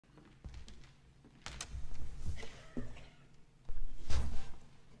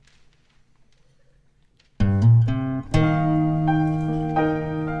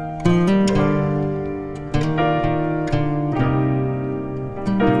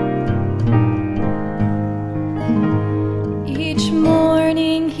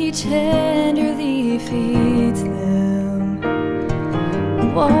He tenderly feeds them,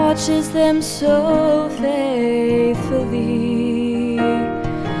 watches them so faithfully.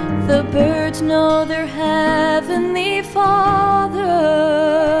 The birds know their heavenly Father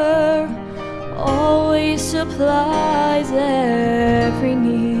always supplies every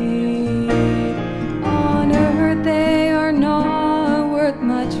need. On earth they are not worth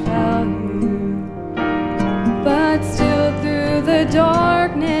much value, but still through the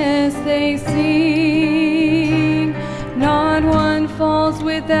darkness they see. Not one falls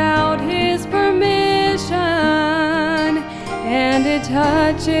without His permission, and it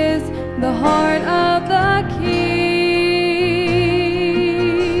touches the heart of the King.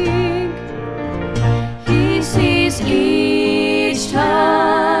 He sees each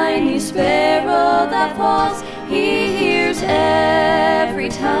tiny sparrow that falls. He hears every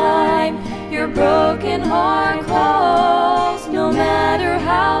time your broken heart calls. No matter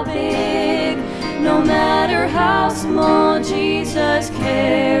how big, no matter how small, Jesus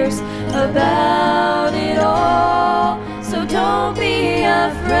cares about it all. So don't be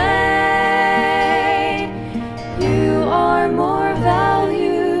afraid, you are more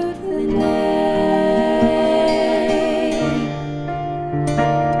valued than they.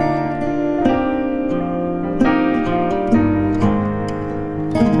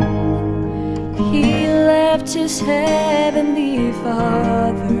 He left His heavenly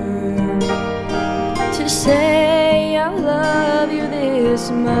Father to say, I love you this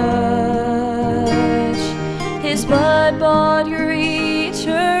much. His blood bought your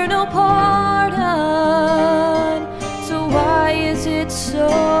eternal pardon. So why is it so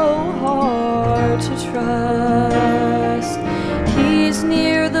hard to trust? He's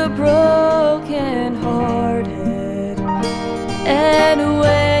near the broken-hearted, and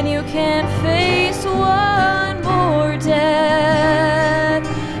when you can't face one more death,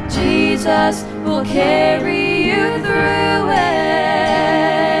 Jesus will carry you through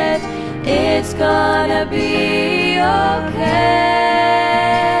it. It's gonna be okay.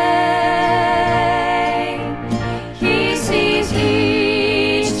 He sees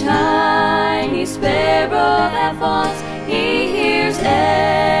each tiny sparrow that falls. He hears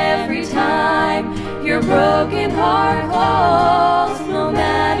every time your broken heart calls. No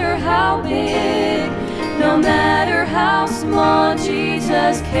matter how big, no matter how small,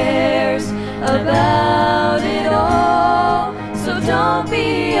 Jesus cares about it all. So don't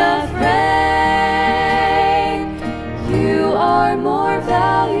be afraid, you are more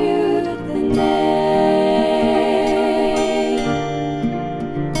valued than they.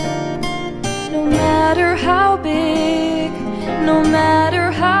 No matter how big, no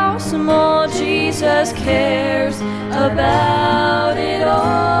matter how small, Jesus cares about